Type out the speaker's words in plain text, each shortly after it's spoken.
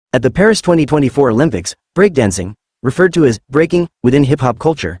At the Paris 2024 Olympics, breakdancing, referred to as breaking within hip-hop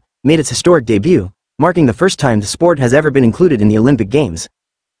culture, made its historic debut, marking the first time the sport has ever been included in the Olympic Games.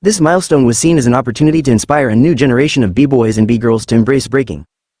 This milestone was seen as an opportunity to inspire a new generation of b-boys and b-girls to embrace breaking.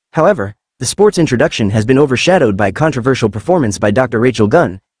 However, the sport's introduction has been overshadowed by a controversial performance by Dr. Rachael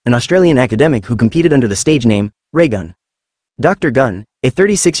Gunn, an Australian academic who competed under the stage name, Raygun. Dr. Gunn, a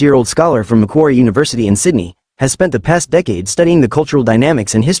 36-year-old scholar from Macquarie University in Sydney, has spent the past decade studying the cultural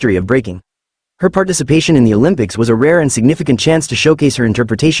dynamics and history of breaking. Her participation in the Olympics was a rare and significant chance to showcase her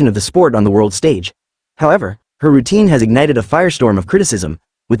interpretation of the sport on the world stage. However, her routine has ignited a firestorm of criticism,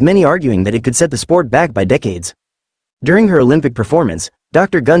 with many arguing that it could set the sport back by decades. During her Olympic performance,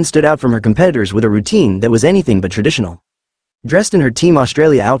 Dr. Gunn stood out from her competitors with a routine that was anything but traditional. Dressed in her Team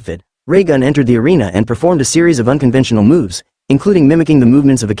Australia outfit, Raygun entered the arena and performed a series of unconventional moves, including mimicking the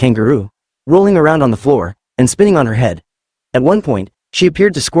movements of a kangaroo, rolling around on the floor, and spinning on her head. At one point, she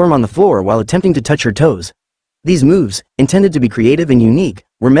appeared to squirm on the floor while attempting to touch her toes. These moves, intended to be creative and unique,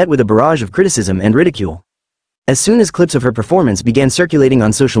 were met with a barrage of criticism and ridicule. As soon as clips of her performance began circulating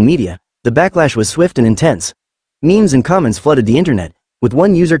on social media, the backlash was swift and intense. Memes and comments flooded the internet, with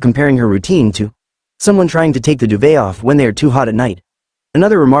one user comparing her routine to someone trying to take the duvet off when they are too hot at night.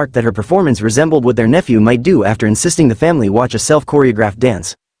 Another remarked that her performance resembled what their nephew might do after insisting the family watch a self-choreographed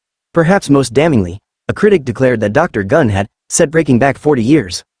dance. Perhaps most damningly, a critic declared that Dr. Gunn had set breaking back 40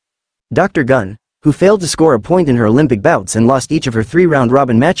 years. Dr. Gunn, who failed to score a point in her Olympic bouts and lost each of her 3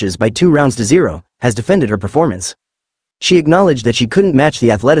 round-robin matches by 2-0, has defended her performance. She acknowledged that she couldn't match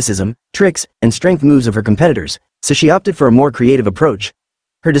the athleticism, tricks, and strength moves of her competitors, so she opted for a more creative approach.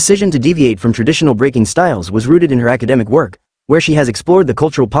 Her decision to deviate from traditional breaking styles was rooted in her academic work, where she has explored the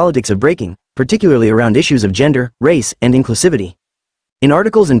cultural politics of breaking, particularly around issues of gender, race, and inclusivity. In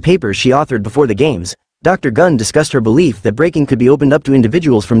articles and papers she authored before the Games, Dr. Gunn discussed her belief that breaking could be opened up to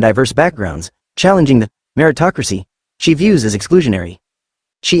individuals from diverse backgrounds, challenging the meritocracy she views as exclusionary.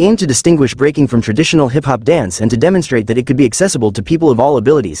 She aimed to distinguish breaking from traditional hip-hop dance and to demonstrate that it could be accessible to people of all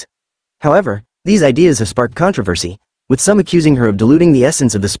abilities. However, these ideas have sparked controversy, with some accusing her of diluting the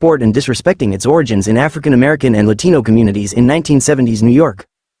essence of the sport and disrespecting its origins in African American and Latino communities in 1970s New York.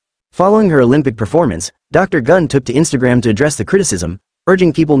 Following her Olympic performance, Dr. Gunn took to Instagram to address the criticism,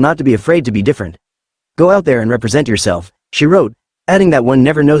 urging people not to be afraid to be different. "Go out there and represent yourself," she wrote, adding that one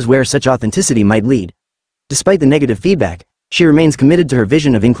never knows where such authenticity might lead. Despite the negative feedback, she remains committed to her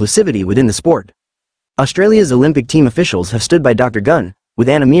vision of inclusivity within the sport. Australia's Olympic team officials have stood by Dr. Gunn, with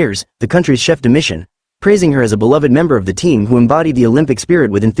Anna Meares, the country's chef de mission, praising her as a beloved member of the team who embodied the Olympic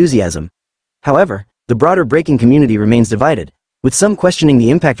spirit with enthusiasm. However, the broader breaking community remains divided, with some questioning the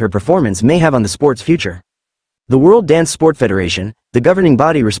impact her performance may have on the sport's future. The World Dance Sport Federation, the governing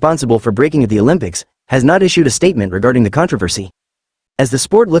body responsible for breaking at the Olympics, has not issued a statement regarding the controversy. As the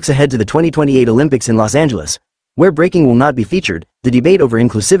sport looks ahead to the 2028 Olympics in Los Angeles, where breaking will not be featured, the debate over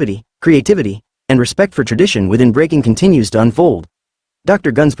inclusivity, creativity, and respect for tradition within breaking continues to unfold.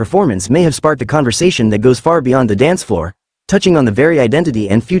 Dr. Gunn's performance may have sparked a conversation that goes far beyond the dance floor, touching on the very identity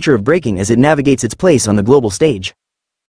and future of breaking as it navigates its place on the global stage.